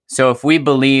So if we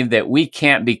believe that we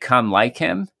can't become like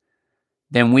him,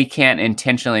 then we can't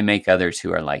intentionally make others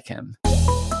who are like him.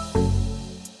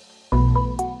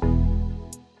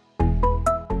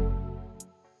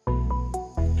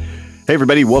 Hey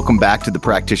everybody, welcome back to the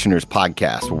Practitioners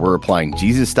Podcast, where we're applying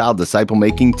Jesus-style disciple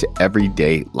making to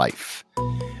everyday life.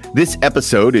 This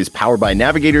episode is powered by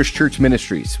Navigators Church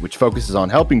Ministries, which focuses on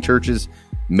helping churches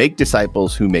make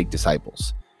disciples who make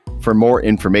disciples. For more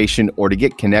information or to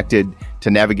get connected to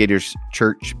Navigators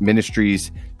Church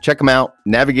Ministries, check them out,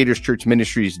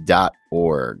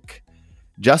 navigatorschurchministries.org.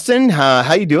 Justin,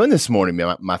 how you doing this morning,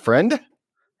 my friend?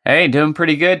 Hey, doing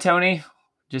pretty good, Tony.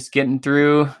 Just getting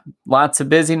through lots of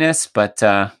busyness, but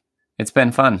it's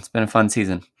been fun. It's been a fun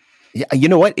season. Yeah, you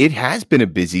know what? It has been a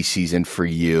busy season for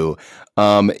you.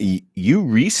 You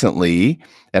recently,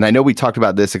 and I know we talked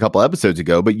about this a couple episodes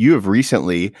ago, but you have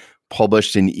recently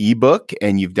published an ebook,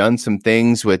 and you've done some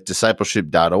things with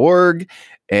discipleship.org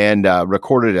and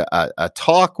recorded a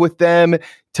talk with them.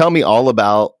 Tell me all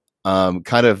about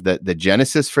kind of the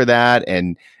genesis for that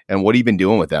and what have you been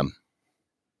doing with them?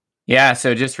 Yeah,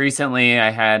 so just recently I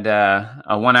had a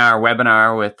 1-hour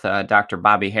webinar with Dr.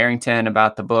 Bobby Harrington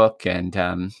about the book, and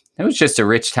it was just a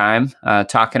rich time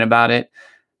talking about it.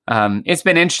 It's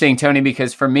been interesting, Tony,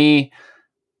 because for me,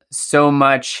 so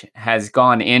much has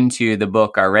gone into the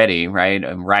book already, right?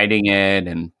 I'm writing it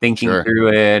and thinking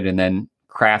through it and then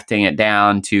crafting it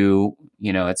down to,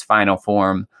 its final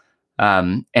form.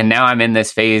 And now I'm in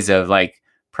this phase of like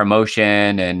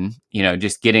promotion and,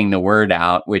 just getting the word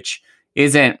out, which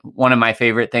isn't one of my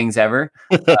favorite things ever.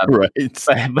 Right.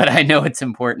 But I know it's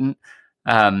important.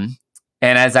 And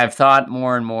as I've thought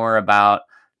more and more about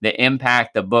the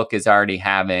impact the book is already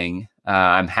having,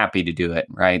 I'm happy to do it,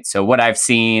 right? So what I've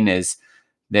seen is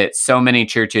that so many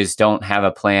churches don't have a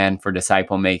plan for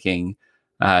disciple making.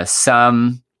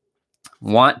 Some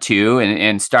want to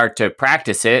and start to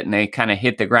practice it, and they kind of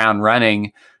hit the ground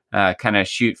running, kind of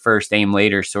shoot first, aim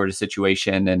later sort of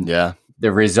situation. And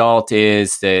the result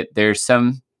is that there's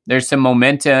some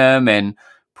momentum and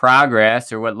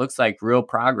progress, or what looks like real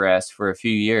progress for a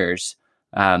few years.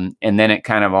 And then it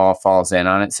kind of all falls in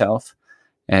on itself.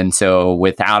 And so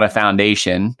without a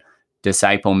foundation,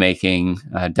 disciple making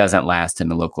doesn't last in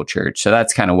the local church. So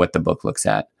that's kind of what the book looks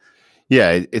at.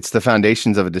 Yeah, it's the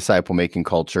foundations of a disciple making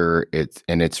culture.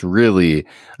 It's really,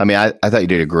 I thought you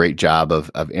did a great job of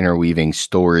interweaving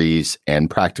stories and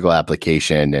practical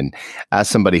application. And as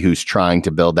somebody who's trying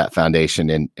to build that foundation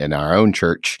in our own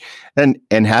church and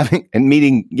having and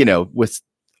meeting, with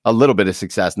a little bit of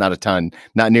success, not a ton,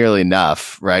 not nearly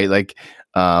enough, right? Like,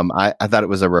 I thought it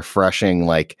was a refreshing,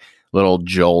 like, little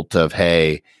jolt of,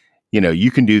 hey,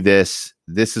 you can do this.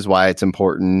 This is why it's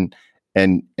important.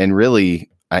 And really,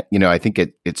 I think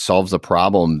it solves a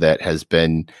problem that has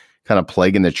been kind of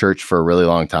plaguing the church for a really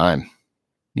long time.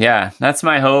 Yeah, that's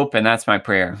my hope and that's my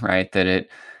prayer, right? That it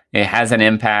has an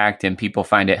impact and people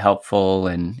find it helpful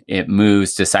and it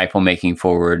moves disciple making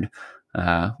forward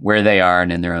where they are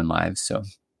and in their own lives. So,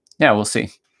 yeah, we'll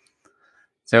see.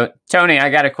 So, Tony, I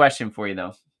got a question for you,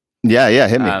 though. Yeah,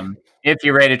 hit me. If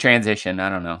you're ready to transition, I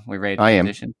don't know. We ready to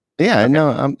transition? Yeah, okay.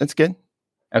 No, that's good.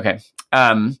 Okay.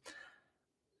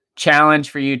 Challenge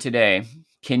for you today.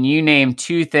 Can you name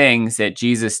 2 things that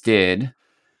Jesus did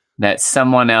that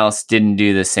someone else didn't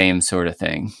do the same sort of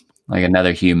thing? Like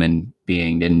another human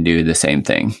being didn't do the same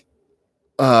thing?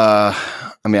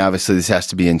 Obviously this has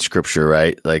to be in scripture,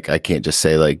 right? Like I can't just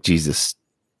say like Jesus,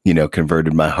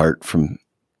 converted my heart from,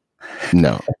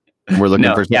 no. We're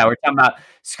looking for yeah, we're talking about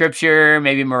scripture,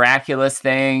 maybe miraculous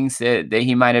things that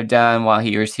he might have done while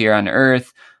he was here on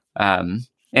earth.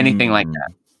 Anything like that.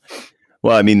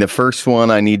 Well, the first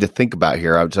one I need to think about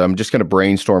here, I'm just going to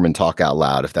brainstorm and talk out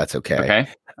loud, if that's okay. Okay.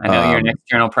 I know you're an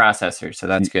external processor, so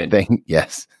that's good.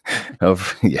 Yes.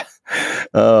 Yeah.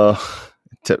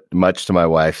 Much to my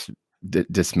wife's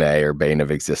dismay or bane of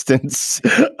existence.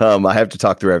 I have to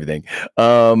talk through everything.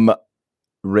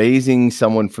 Raising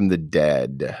someone from the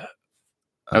dead.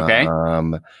 Okay.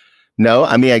 No,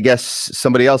 I guess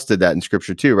somebody else did that in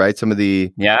scripture too, right?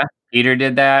 Yeah. Peter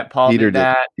did that. Paul did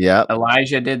that. Yeah.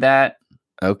 Elijah did that.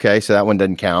 Okay. So that one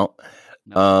doesn't count.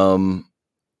 No.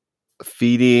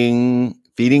 Feeding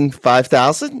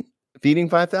 5,000.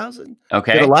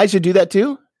 Okay. Did Elijah do that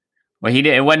too? Well, he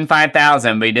did. It wasn't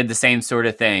 5,000, but he did the same sort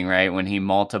of thing, right? When he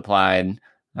multiplied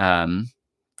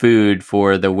food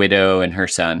for the widow and her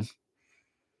son.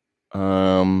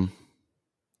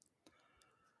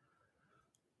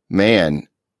 Man,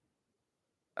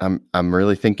 I'm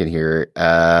really thinking here.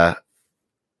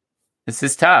 This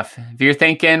is tough. If you're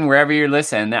thinking wherever you're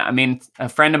listening, a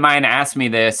friend of mine asked me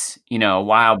this, a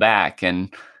while back,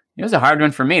 and it was a hard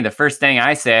one for me. The first thing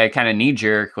I said, kind of knee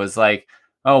jerk, was like,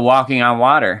 "Oh, walking on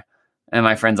water." And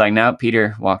my friend's like, "No,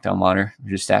 Peter walked on water."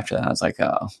 Just after that, I was like,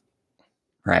 "Oh,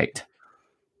 right."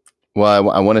 Well,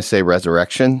 I want to say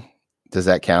resurrection. Does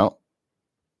that count?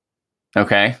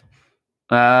 Okay.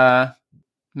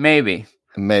 Maybe.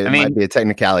 It might be a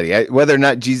technicality. Whether or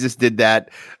not Jesus did that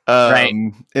right.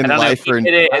 in I don't life, know if he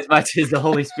did it as much as the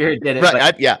Holy Spirit did it.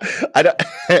 Right? I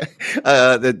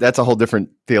don't. That's a whole different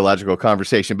theological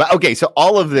conversation. But okay, so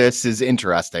all of this is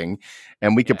interesting,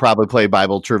 and we could probably play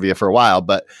Bible trivia for a while.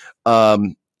 But I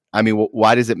mean,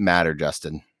 why does it matter,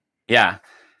 Justin? Yeah.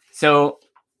 So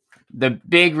the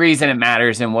big reason it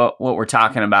matters and what we're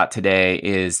talking about today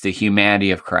is the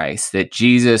humanity of Christ, that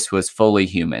Jesus was fully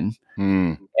human.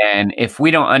 And if we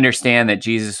don't understand that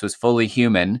Jesus was fully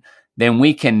human, then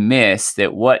we can miss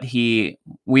that what he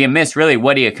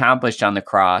accomplished on the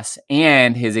cross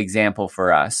and his example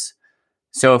for us.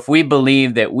 So if we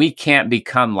believe that we can't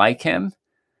become like him,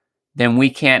 then we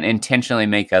can't intentionally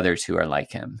make others who are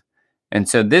like him. And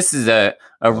so this is a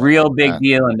real big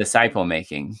deal in disciple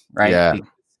making, right? Yeah.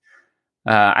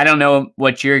 I don't know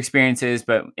what your experience is,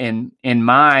 but in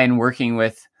mine, working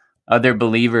with other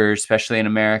believers, especially in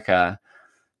America,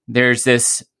 there's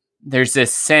this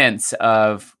sense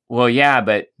of, well, yeah,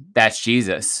 but that's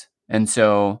Jesus. And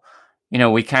so,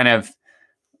 we kind of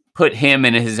put him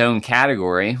in his own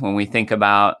category when we think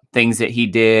about things that he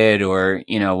did or,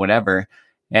 whatever.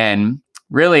 And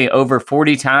really over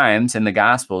 40 times in the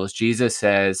Gospels, Jesus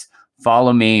says,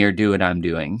 "Follow me or do what I'm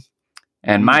doing."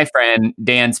 And my friend,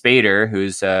 Dan Spader,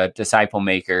 who's a disciple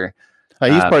maker.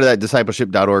 He's part of that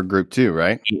discipleship.org group too,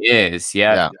 right? He is.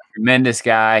 Yeah. Tremendous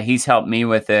guy. He's helped me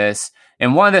with this.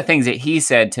 And one of the things that he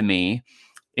said to me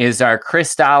is our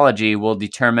Christology will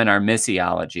determine our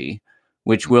missiology,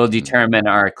 which will determine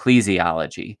our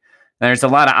ecclesiology. Now, there's a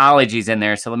lot of ologies in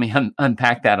there, so let me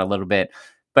unpack that a little bit.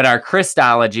 But our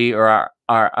Christology, or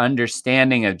our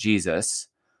understanding of Jesus,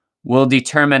 will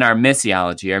determine our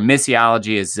missiology. Our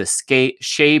missiology is the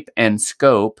shape and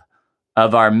scope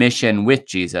of our mission with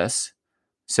Jesus.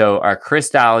 So our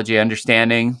Christology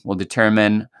understanding will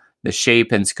determine the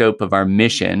shape and scope of our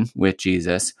mission with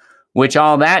Jesus, which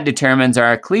all that determines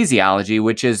our ecclesiology,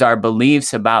 which is our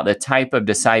beliefs about the type of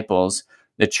disciples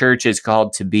the church is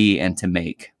called to be and to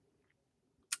make.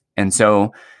 And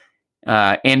so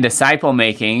in disciple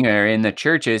making, or in the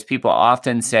churches, people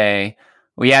often say,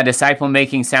 "Well, yeah, disciple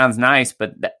making sounds nice,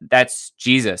 but that's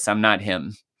Jesus. I'm not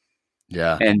him."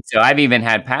 Yeah. And so I've even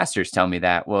had pastors tell me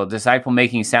that, "Well, disciple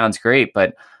making sounds great,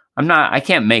 but I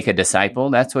can't make a disciple.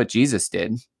 That's what Jesus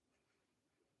did."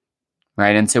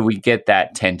 Right. And so we get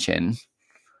that tension.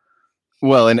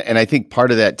 Well, and I think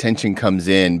part of that tension comes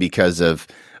in because of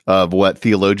what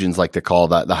theologians like to call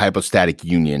the hypostatic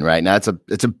union, right? Now it's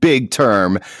a big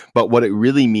term, but what it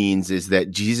really means is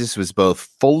that Jesus was both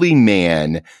fully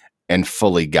man and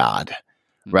fully God,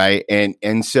 right?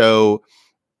 And so,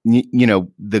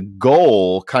 the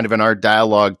goal kind of in our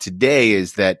dialogue today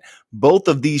is that both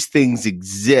of these things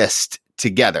exist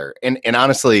together. And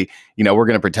honestly, we're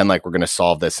going to pretend like we're going to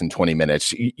solve this in 20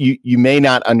 minutes. You may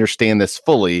not understand this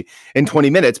fully in 20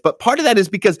 minutes, but part of that is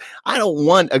because I don't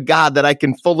want a God that I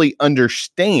can fully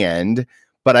understand,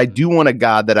 but I do want a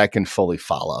God that I can fully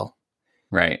follow.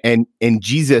 Right. And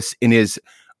Jesus in his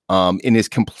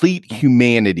complete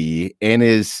humanity and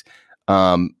his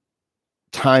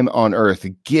time on earth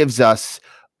gives us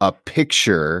a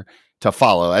picture to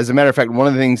follow. As a matter of fact, one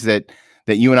of the things that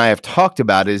you and I have talked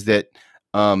about is that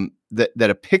that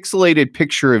a pixelated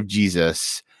picture of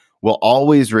Jesus will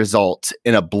always result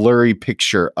in a blurry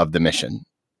picture of the mission.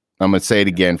 I'm going to say it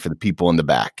again for the people in the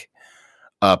back.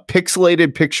 A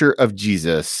pixelated picture of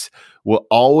Jesus will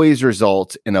always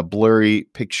result in a blurry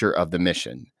picture of the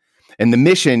mission. And the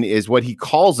mission is what he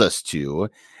calls us to.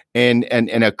 And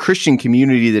a Christian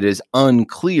community that is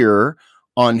unclear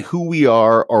on who we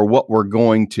are or what we're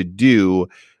going to do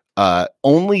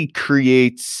only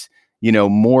creates,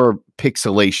 more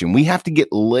pixelation. We have to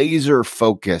get laser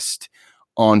focused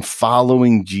on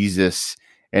following Jesus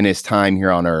and his time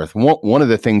here on earth. One of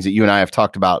the things that you and I have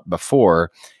talked about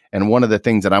before, and one of the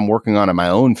things that I'm working on in my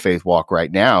own faith walk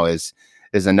right now is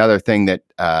another thing that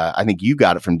I think you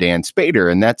got it from Dan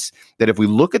Spader. And that's that if we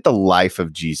look at the life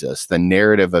of Jesus, the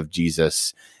narrative of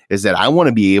Jesus, is that I want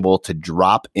to be able to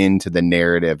drop into the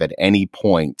narrative at any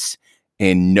point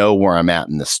and know where I'm at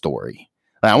in the story.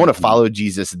 I want to follow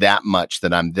Jesus that much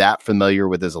that I'm that familiar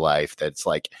with his life that's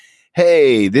like,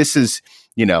 hey, this is,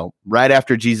 right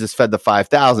after Jesus fed the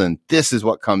 5,000, this is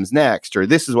what comes next, or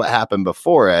this is what happened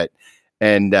before it.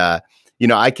 And,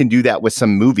 I can do that with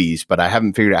some movies, but I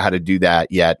haven't figured out how to do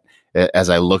that yet as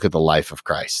I look at the life of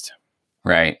Christ.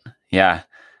 Right. Yeah.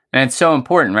 And it's so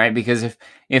important, right? Because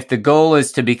if the goal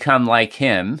is to become like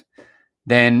him,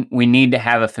 then we need to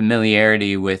have a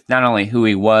familiarity with not only who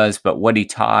he was, but what he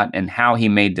taught and how he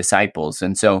made disciples.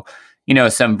 And so,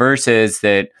 some verses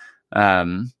that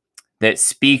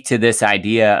speak to this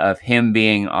idea of him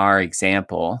being our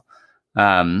example.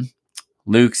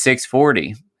 Luke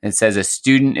 6:40, it says, "A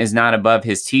student is not above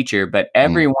his teacher, but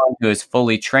everyone who is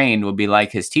fully trained will be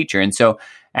like his teacher." And so,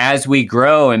 as we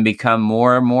grow and become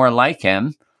more and more like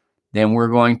him, then we're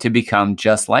going to become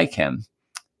just like him.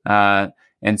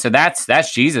 And so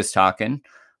that's Jesus talking.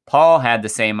 Paul had the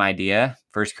same idea.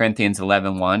 1 Corinthians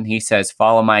 11:1. He says,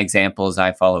 "Follow my example as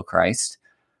I follow Christ."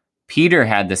 Peter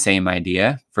had the same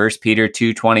idea. 1 Peter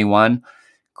 2:21.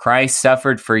 "Christ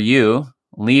suffered for you,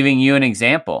 leaving you an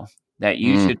example that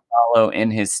you should follow in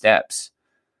his steps."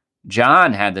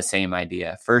 John had the same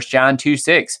idea. 1 John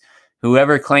 2:6.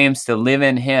 "Whoever claims to live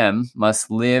in him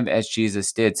must live as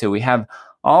Jesus did." So we have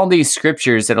all these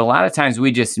scriptures that a lot of times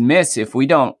we just miss if we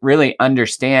don't really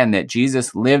understand that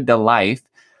Jesus lived a life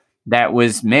that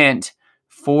was meant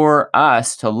for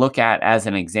us to look at as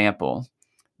an example.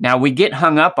 Now, we get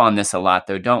hung up on this a lot,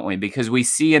 though, don't we? Because we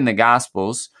see in the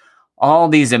Gospels all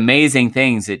these amazing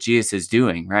things that Jesus is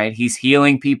doing, right? He's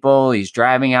healing people. He's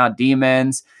driving out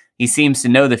demons. He seems to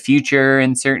know the future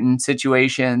in certain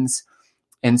situations.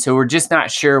 And so we're just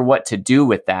not sure what to do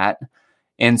with that.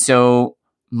 And so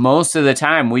most of the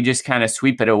time we just kind of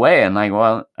sweep it away and like,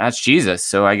 well, that's Jesus,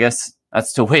 so I guess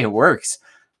that's the way it works.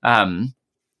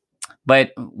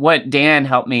 But what Dan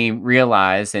helped me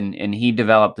realize, and he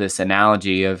developed this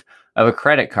analogy of a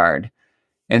credit card.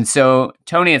 And so,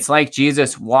 Tony, it's like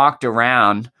Jesus walked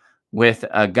around with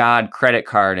a God credit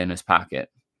card in his pocket,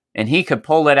 and he could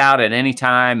pull it out at any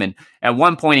time. And at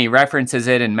one point he references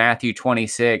it in Matthew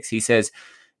 26. He says,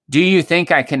 "Do you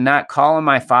think I cannot call on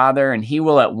my Father, and he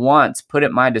will at once put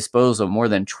at my disposal more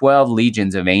than 12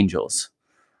 legions of angels?"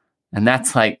 And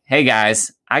that's like, hey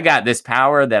guys, I got this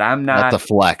power that I'm not. That's a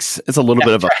flex. It's a little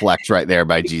bit of a flex right there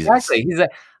by Jesus. Exactly. He's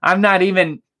like, I'm not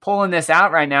even pulling this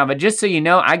out right now, but just so you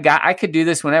know, I could do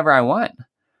this whenever I want.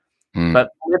 But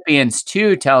Philippians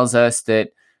 2 tells us that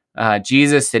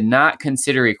Jesus did not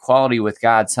consider equality with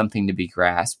God something to be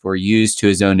grasped or used to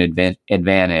his own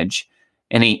advantage.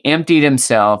 And he emptied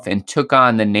himself and took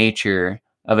on the nature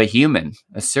of a human,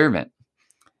 a servant.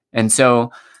 And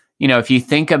so, if you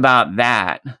think about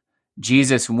that,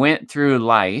 Jesus went through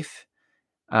life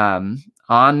on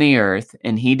the earth,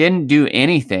 and he didn't do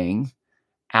anything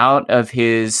out of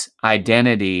his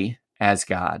identity as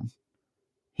God.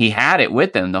 He had it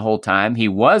with him the whole time. He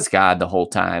was God the whole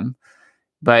time.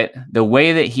 But the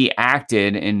way that he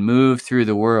acted and moved through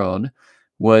the world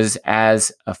was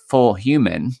as a full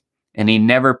human. And he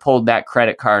never pulled that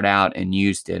credit card out and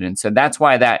used it. And so that's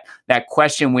why that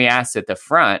question we asked at the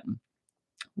front,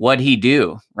 what'd he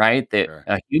do, right? That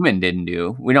a human didn't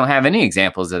do. We don't have any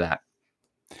examples of that.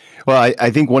 Well,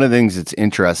 I think one of the things that's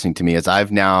interesting to me is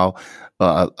I've now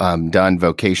done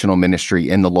vocational ministry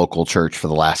in the local church for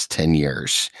the last 10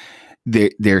 years.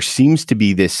 There seems to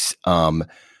be this kind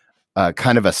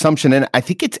of assumption, and I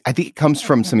think it comes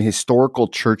from some historical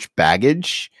church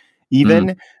baggage,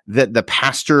 even that the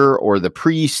pastor or the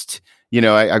priest,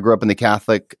 I grew up in the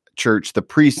Catholic Church. The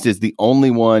priest is the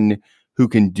only one who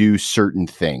can do certain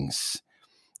things,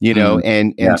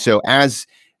 and so as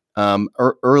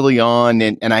early on,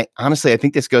 and I honestly, I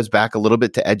think this goes back a little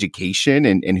bit to education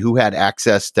and who had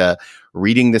access to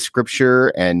reading the scripture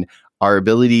and our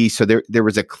ability. So there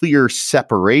was a clear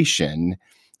separation,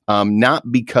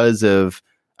 not because of,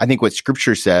 I think, what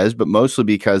scripture says, but mostly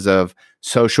because of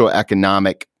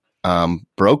socioeconomic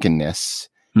brokenness,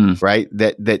 right?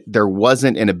 That there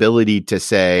wasn't an ability to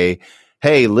say,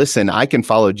 hey, listen, I can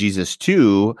follow Jesus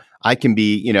too. I can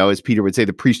be, as Peter would say,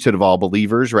 the priesthood of all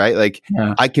believers, right? Like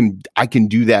I can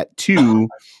do that too.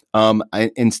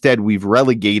 Instead, we've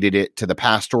relegated it to the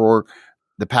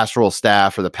pastoral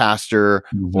staff or the pastor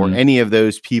or any of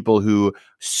those people who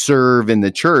serve in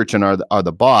the church and are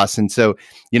the boss. And so,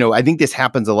 I think this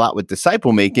happens a lot with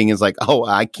disciple making is like, oh,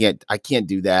 I can't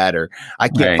do that, or I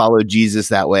can't follow Jesus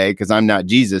that way because I'm not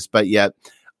Jesus. But yet,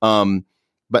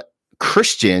 but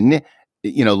Christian,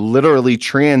 literally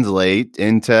translate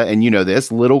into, and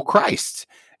this, little Christ.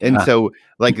 And so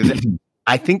like,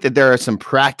 I think that there are some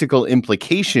practical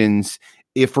implications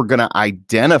if we're going to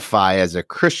identify as a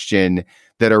Christian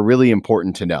that are really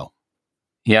important to know.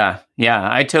 Yeah,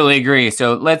 I totally agree.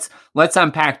 So let's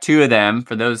unpack two of them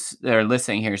for those that are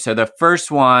listening here. So the first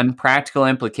one, practical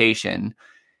implication,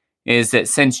 is that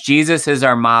since Jesus is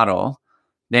our model,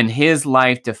 then his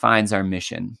life defines our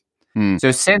mission. Hmm.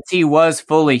 So since he was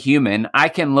fully human, I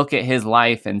can look at his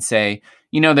life and say,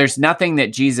 there's nothing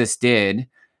that Jesus did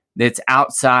that's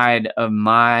outside of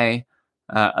my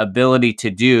ability to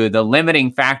do. The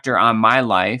limiting factor on my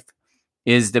life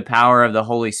is the power of the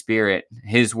Holy Spirit,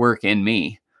 his work in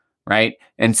me, right?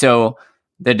 And so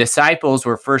the disciples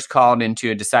were first called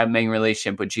into a disciple-making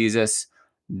relationship with Jesus.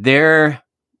 Their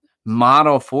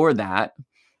model for that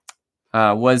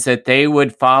was that they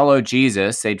would follow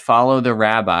Jesus, they'd follow the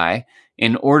rabbi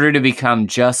in order to become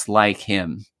just like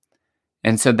him.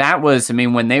 And so that was,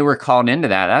 when they were called into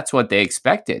that, that's what they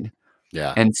expected.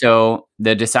 Yeah. And so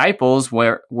the disciples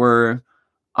were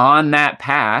on that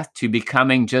path to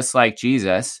becoming just like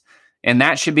Jesus. And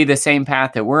that should be the same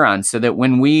path that we're on, so that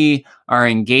when we are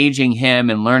engaging him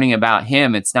and learning about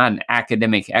him, it's not an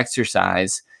academic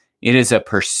exercise. It is a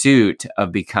pursuit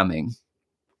of becoming.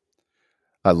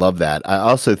 I love that. I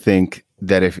also think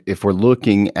that if we're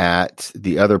looking at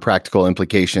the other practical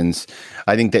implications,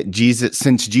 I think that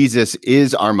since Jesus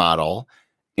is our model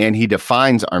and he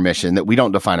defines our mission, that we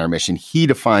don't define our mission, he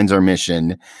defines our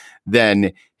mission,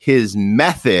 then his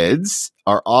methods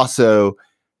are also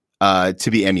to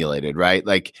be emulated, right?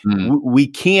 Like we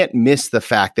can't miss the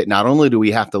fact that not only do we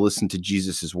have to listen to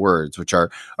Jesus's words, which are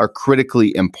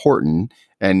critically important,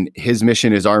 and his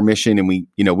mission is our mission, and we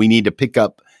need to pick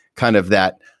up kind of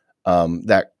that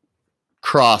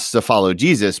cross to follow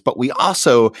Jesus, but we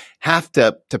also have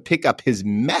to pick up his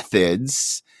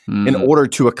methods in order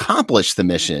to accomplish the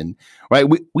mission, right?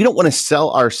 We don't want to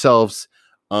sell ourselves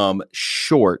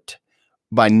short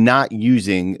by not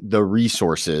using the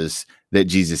resources that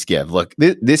Jesus gives. Look,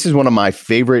 this is one of my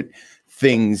favorite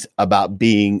things about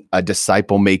being a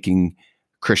disciple-making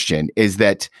Christian, is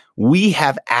that we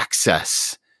have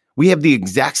access. We have the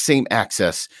exact same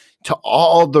access to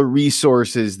all the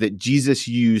resources that Jesus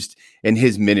used in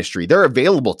his ministry. They're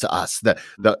available to us.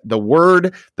 The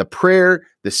word, the prayer,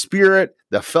 the spirit,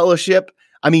 the fellowship.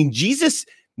 Jesus,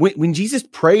 when Jesus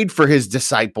prayed for his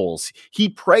disciples, he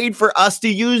prayed for us to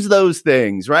use those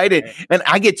things, right? And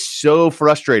I get so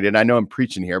frustrated. I know I'm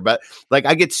preaching here, but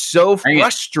I get so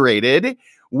frustrated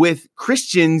with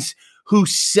Christians who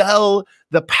sell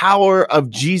the power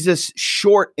of Jesus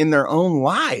short in their own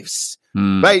lives.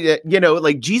 Right.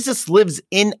 Jesus lives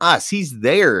in us. He's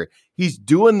there. He's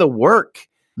doing the work.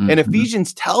 And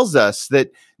Ephesians tells us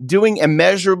that doing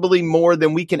immeasurably more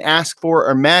than we can ask for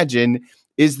or imagine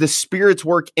is the Spirit's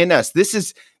work in us.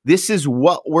 This is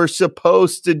what we're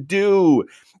supposed to do.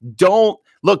 Don't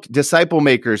look, disciple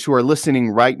makers who are listening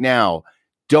right now,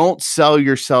 don't sell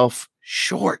yourself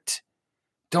short.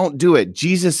 Don't do it.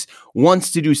 Jesus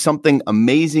wants to do something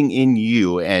amazing in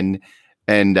you, and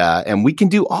we can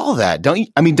do all that. Don't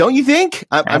you think?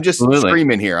 I'm just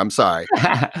screaming here. I'm sorry.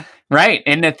 Right.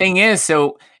 And the thing is,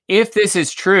 so if this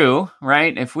is true,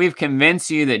 right, if we've convinced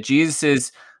you that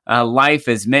Jesus's life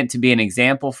is meant to be an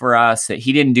example for us, that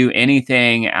he didn't do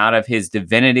anything out of his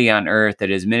divinity on earth, that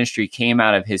his ministry came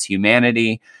out of his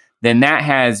humanity, then that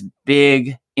has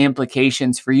big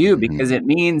implications for you, because it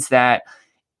means that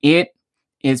it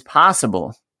is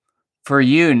possible for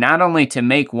you not only to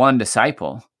make one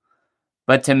disciple,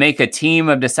 but to make a team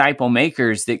of disciple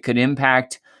makers that could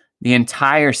impact the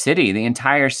entire city, the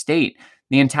entire state,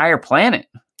 the entire planet.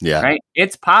 Yeah. Right.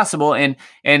 It's possible.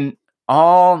 And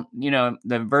all,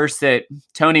 the verse that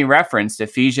Tony referenced,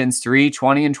 Ephesians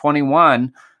 3:20 and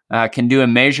 21, can do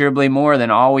immeasurably more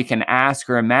than all we can ask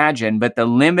or imagine. But the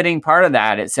limiting part of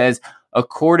that, it says,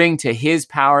 according to his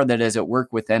power that is at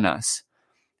work within us.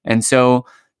 And so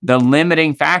the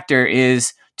limiting factor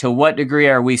is, to what degree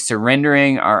are we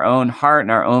surrendering our own heart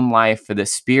and our own life for the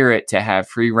Spirit to have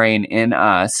free reign in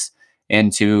us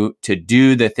and to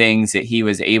do the things that he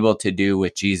was able to do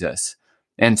with Jesus?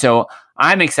 And so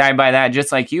I'm excited by that,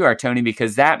 just like you are, Tony,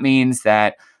 because that means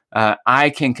that I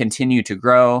can continue to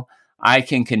grow. I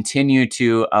can continue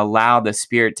to allow the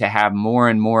Spirit to have more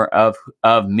and more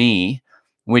of me,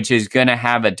 which is going to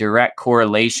have a direct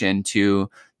correlation to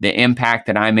the impact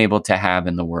that I'm able to have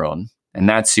in the world. And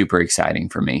that's super exciting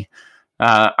for me.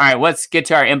 All right, let's get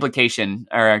to our implication,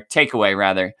 or our takeaway,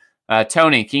 rather.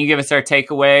 Tony, can you give us our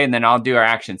takeaway, and then I'll do our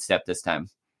action step this time?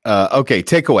 Okay,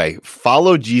 takeaway.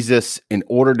 Follow Jesus in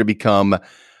order to become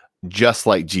just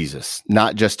like Jesus,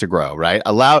 not just to grow, right?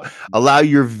 Allow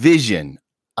your vision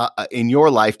in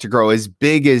your life to grow as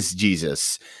big as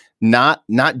Jesus, not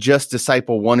just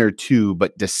disciple one or two,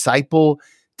 but disciple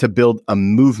to build a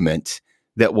movement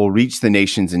that will reach the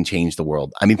nations and change the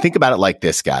world. Think about it like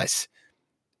this, guys.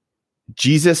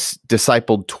 Jesus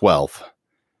discipled 12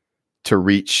 to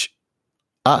reach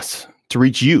us, to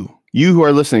reach you who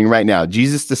are listening right now.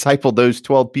 Jesus discipled those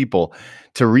 12 people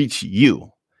to reach you.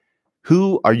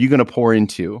 who are you going to pour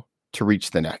into to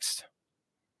reach the next?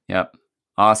 Yep.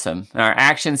 Awesome. Our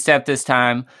action step this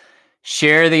time,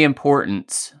 share the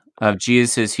importance of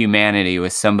Jesus' humanity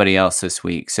with somebody else this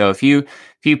week. So if you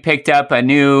picked up a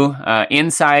new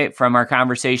insight from our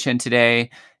conversation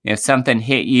today, if something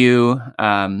hit you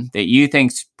that you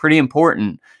think's pretty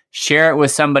important, share it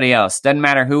with somebody else. Doesn't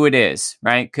matter who it is,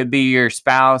 right? Could be your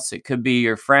spouse, it could be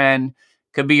your friend,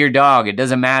 could be your dog. It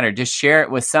doesn't matter. Just share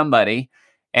it with somebody.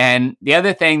 And the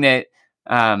other thing that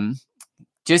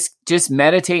just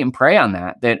meditate and pray on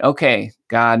that, okay,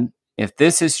 God, if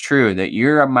this is true, that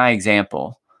you're my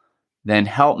example, then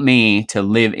help me to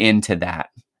live into that.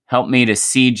 Help me to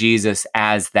see Jesus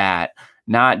as that,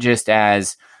 not just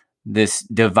as this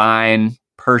divine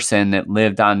person that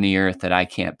lived on the earth that I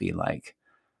can't be like.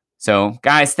 So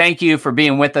guys, thank you for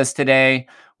being with us today.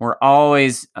 We're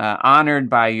always honored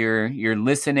by your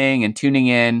listening and tuning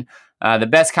in. The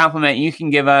best compliment you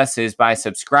can give us is by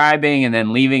subscribing and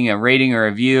then leaving a rating or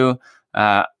review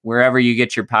wherever you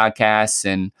get your podcasts.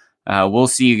 And we'll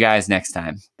see you guys next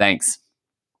time. Thanks.